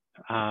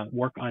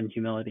work on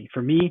humility.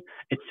 For me,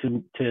 it's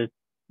to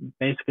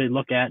basically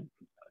look at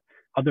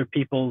other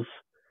people's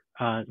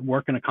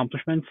work and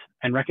accomplishments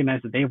and recognize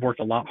that they've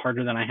worked a lot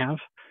harder than I have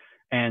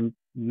and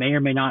may or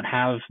may not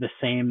have the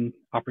same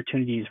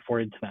opportunities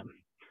afforded to them.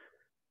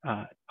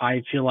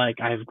 I feel like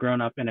I've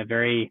grown up in a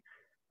very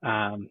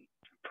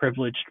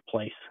privileged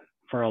place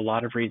for a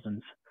lot of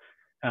reasons.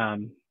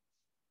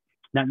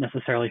 Not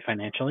necessarily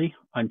financially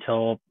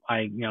until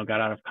I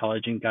got out of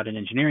college and got an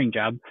engineering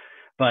job,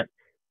 but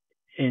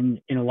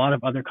in a lot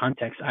of other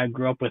contexts, I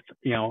grew up with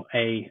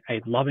a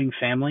loving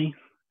family.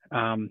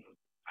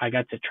 I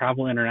got to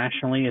travel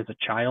internationally as a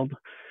child.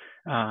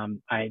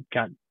 I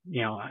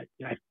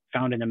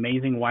found an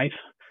amazing wife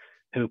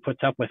who puts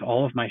up with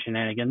all of my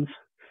shenanigans.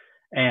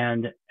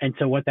 And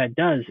so what that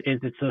does is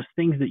it's those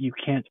things that you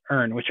can't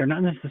earn, which are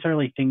not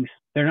necessarily things,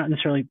 they're not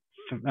necessarily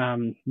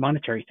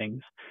monetary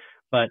things,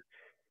 but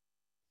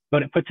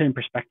it puts it in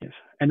perspective.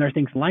 And there are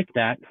things like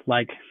that,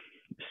 like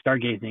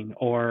stargazing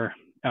or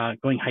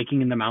going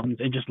hiking in the mountains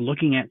and just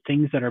looking at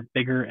things that are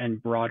bigger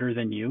and broader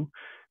than you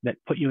that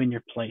put you in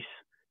your place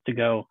to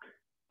go,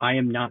 I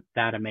am not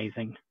that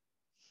amazing.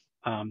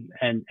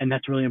 And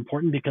that's really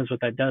important because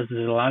what that does is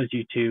it allows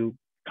you to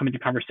come into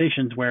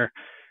conversations where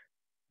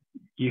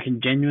you can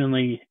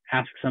genuinely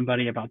ask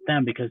somebody about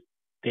them because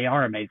they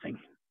are amazing.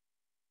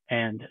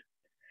 And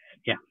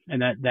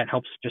and that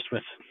helps just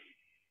with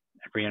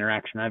every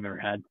interaction I've ever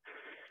had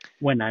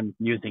when I'm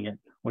using it,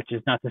 which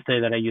is not to say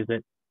that I use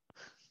it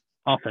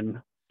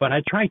often, but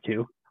I try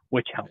to,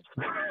 which helps.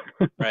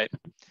 Right.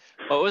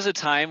 What was a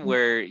time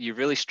where you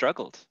really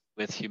struggled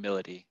with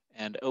humility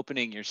and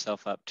opening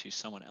yourself up to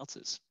someone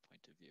else's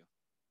point of view?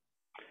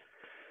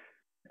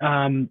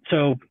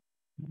 So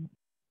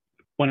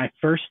when I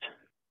first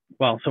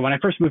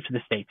moved to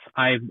the States,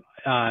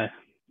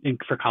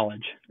 for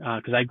college,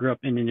 because I grew up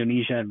in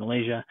Indonesia and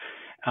Malaysia.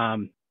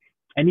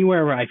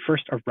 Anywhere where I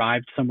first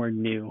arrived somewhere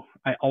new,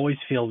 I always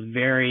feel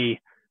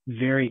very,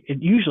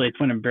 usually it's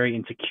when I'm very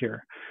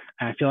insecure.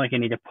 And I feel like I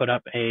need to put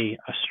up a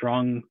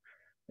strong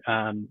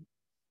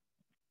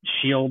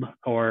shield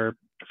or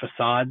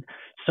facade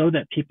so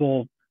that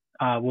people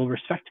will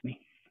respect me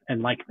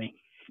and like me.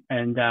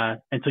 And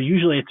so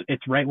usually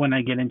it's right when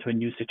I get into a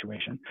new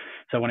situation.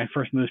 So when I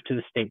first moved to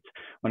the States,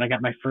 when I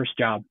got my first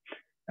job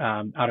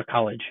out of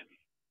college,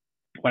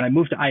 when I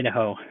moved to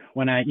Idaho,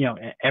 when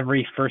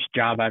every first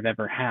job I've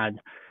ever had,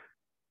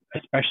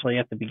 especially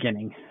at the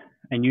beginning.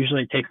 And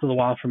usually it takes a little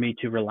while for me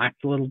to relax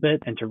a little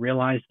bit and to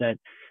realize that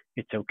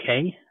it's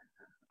okay.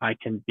 I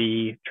can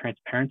be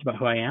transparent about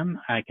who I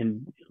am. I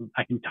can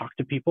talk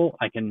to people.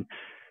 I can,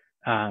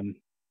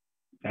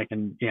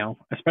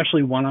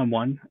 especially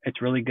one-on-one,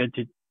 it's really good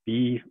to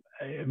be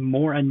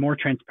more and more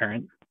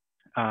transparent.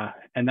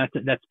 And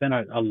that's been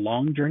a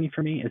long journey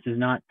for me. This is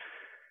not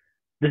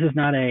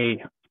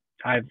a,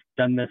 I've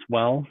done this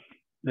well.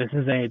 This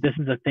is a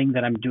thing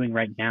that I'm doing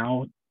right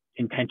now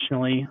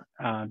intentionally,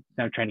 that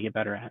I'm trying to get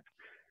better at.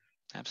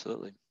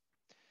 Absolutely.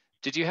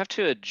 Did you have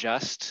to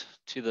adjust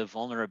to the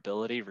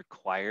vulnerability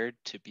required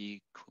to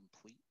be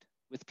complete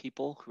with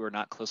people who are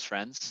not close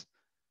friends?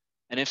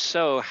 And if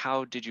so,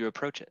 how did you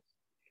approach it?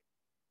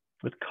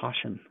 With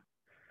caution.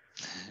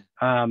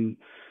 So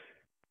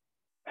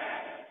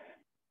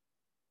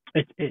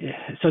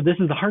this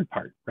is the hard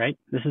part, right?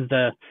 This is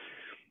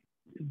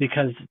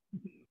because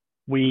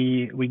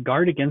we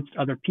guard against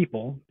other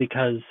people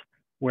because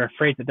we're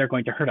afraid that they're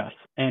going to hurt us.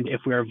 And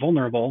if we are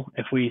vulnerable,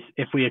 if we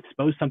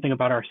expose something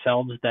about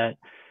ourselves that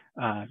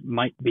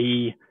might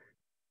be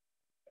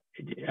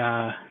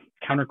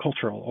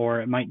countercultural,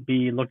 or it might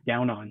be looked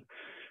down on,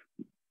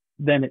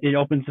 then it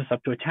opens us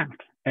up to attack,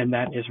 and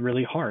that is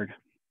really hard.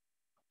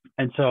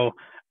 And so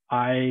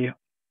I,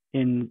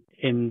 in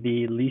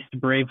the least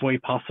brave way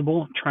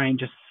possible, try and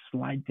just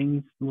slide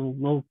things,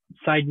 little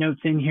side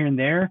notes in here and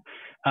there,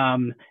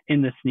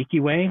 in the sneaky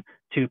way,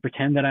 to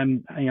pretend that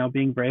I'm,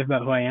 being brave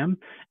about who I am,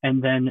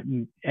 and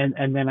then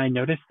I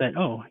notice that,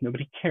 oh,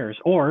 nobody cares,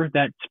 or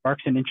that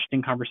sparks an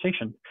interesting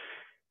conversation,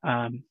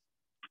 and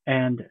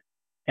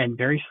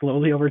very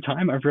slowly over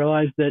time, I've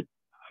realized that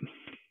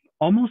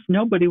almost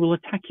nobody will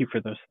attack you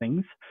for those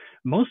things.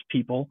 Most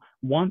people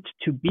want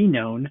to be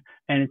known,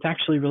 and it's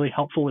actually really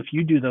helpful if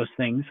you do those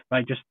things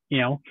by just,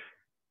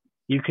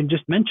 you can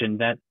just mention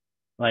that,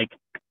 like,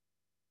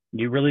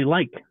 you really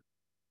like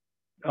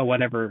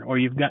whatever, or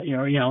you've got,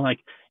 a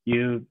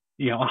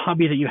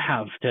hobby that you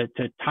have to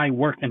tie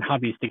work and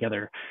hobbies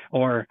together,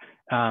 or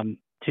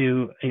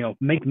to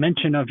make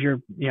mention of your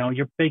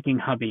baking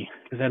hobby,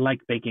 because I like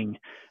baking,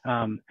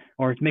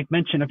 or to make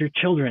mention of your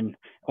children,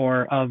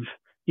 or of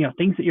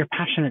things that you're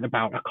passionate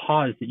about, a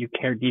cause that you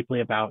care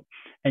deeply about,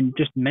 and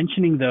just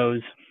mentioning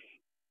those,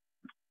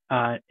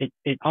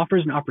 it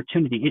offers an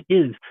opportunity.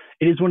 It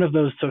is one of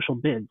those social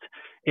bids.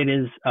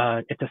 It's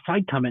a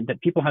side comment that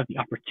people have the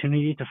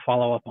opportunity to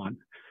follow up on.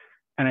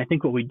 And I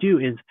think what we do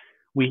is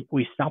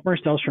we stop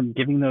ourselves from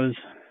giving those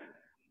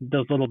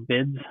little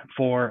bids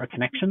for a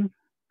connection.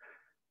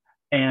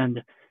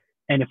 And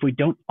if we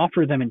don't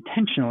offer them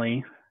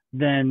intentionally,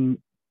 then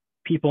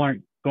people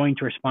aren't going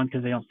to respond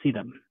because they don't see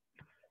them.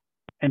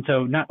 And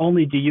so not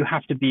only do you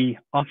have to be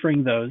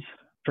offering those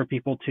for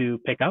people to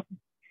pick up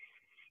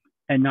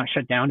and not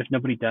shut down if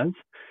nobody does,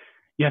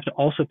 you have to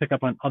also pick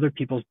up on other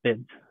people's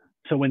bids.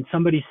 So when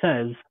somebody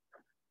says,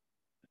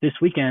 this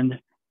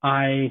weekend,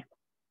 I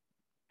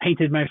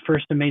painted my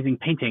first amazing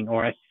painting,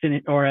 or I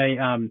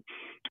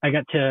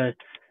got to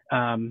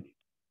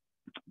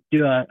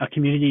do a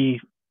community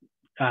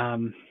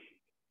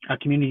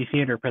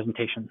theater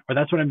presentation, or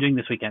that's what I'm doing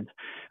this weekend.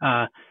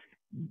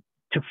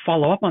 To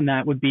follow up on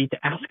that would be to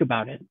ask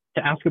about it,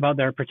 to ask about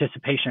their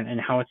participation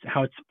and how it's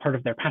part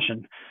of their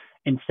passion,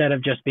 instead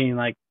of just being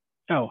like,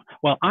 oh,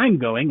 well, I'm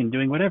going and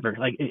doing whatever.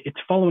 Like,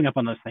 it's following up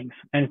on those things,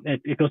 and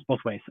it goes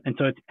both ways. And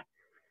so it's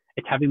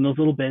having those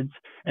little bids,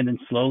 and then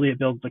slowly it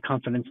builds the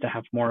confidence to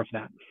have more of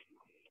that.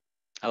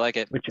 I like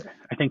it. Which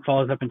I think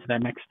follows up into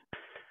that next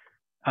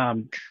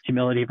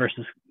humility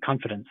versus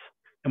confidence,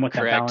 and what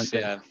Correct, that balance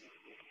yeah. is.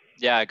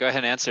 Yeah, go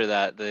ahead and answer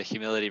that, the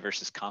humility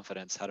versus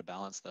confidence, how to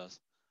balance those.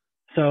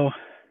 So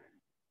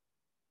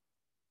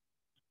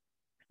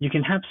you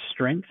can have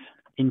strength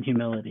in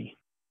humility.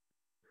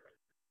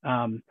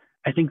 I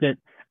think that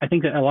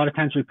a lot of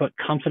times we put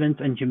confidence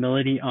and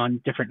humility on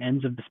different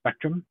ends of the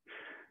spectrum,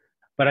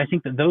 but I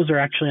think that those are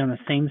actually on the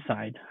same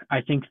side.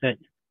 I think that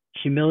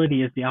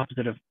humility is the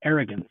opposite of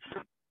arrogance,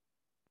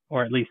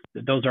 or at least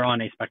those are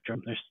on a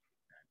spectrum. There's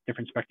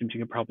different spectrums you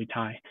could probably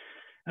tie.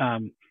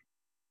 And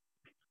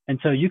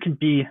so you can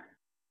be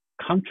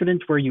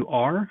confident where you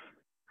are,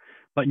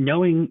 but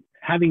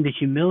having the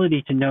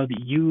humility to know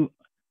that you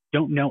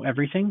don't know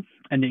everything,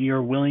 and that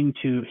you're willing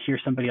to hear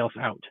somebody else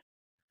out.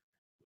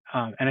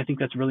 And I think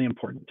that's really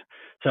important.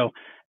 So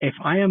if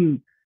I've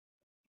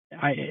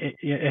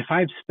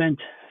spent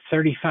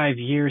 35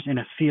 years in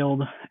a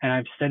field and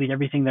I've studied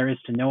everything there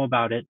is to know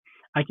about it,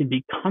 I can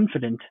be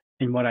confident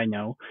in what I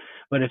know.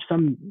 But if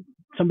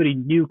somebody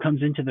new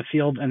comes into the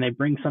field and they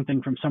bring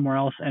something from somewhere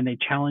else and they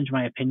challenge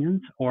my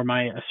opinions or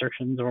my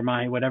assertions or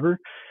my whatever,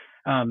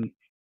 I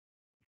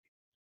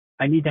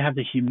need to have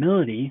the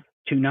humility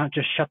to not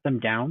just shut them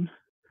down,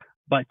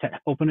 but to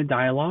open a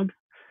dialogue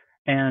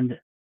and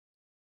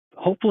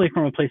hopefully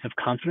from a place of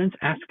confidence,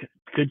 ask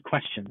good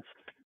questions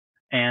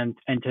and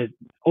to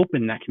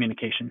open that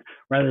communication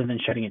rather than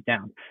shutting it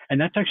down. And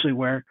that's actually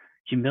where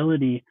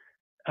humility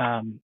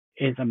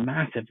is a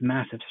massive,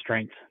 massive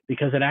strength,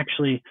 because it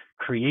actually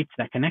creates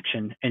that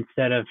connection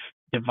instead of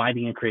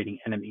dividing and creating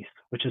enemies,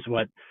 which is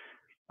what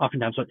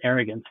oftentimes what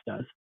arrogance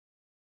does.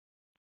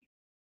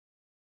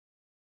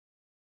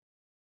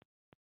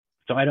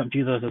 So I don't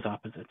view those as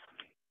opposites.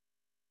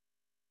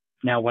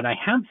 Now, what I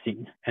have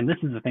seen, and this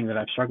is the thing that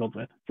I've struggled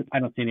with, I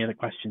don't see any other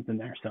questions in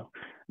there, so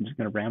I'm just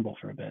going to ramble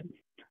for a bit.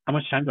 How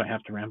much time do I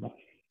have to ramble?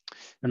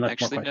 Unless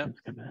more questions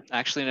come in.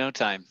 Actually, no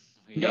time.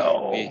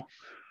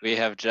 We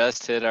have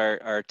just hit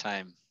our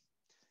time.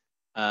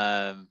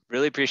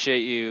 Really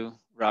appreciate you,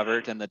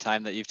 Robert, and the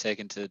time that you've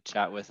taken to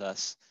chat with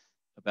us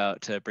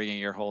about bringing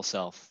your whole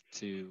self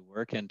to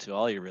work and to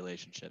all your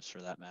relationships, for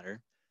that matter.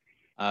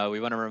 We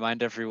want to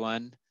remind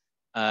everyone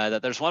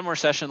that there's one more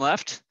session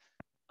left.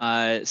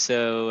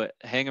 So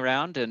hang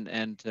around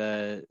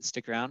and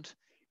stick around.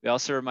 We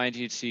also remind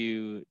you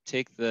to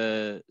take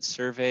the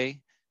survey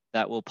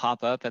that will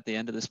pop up at the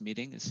end of this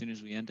meeting. As soon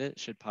as we end it, it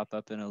should pop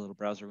up in a little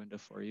browser window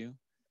for you.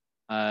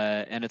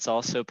 And it's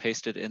also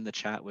pasted in the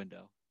chat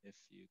window. If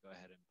you go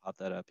ahead and pop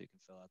that up, you can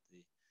fill out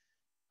the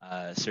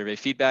survey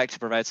feedback to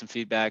provide some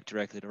feedback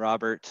directly to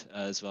Robert,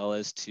 as well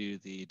as to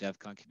the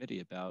DevCon committee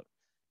about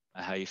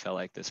how you felt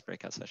like this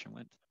breakout session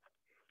went.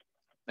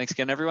 Thanks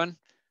again, everyone.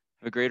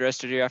 Have a great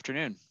rest of your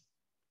afternoon.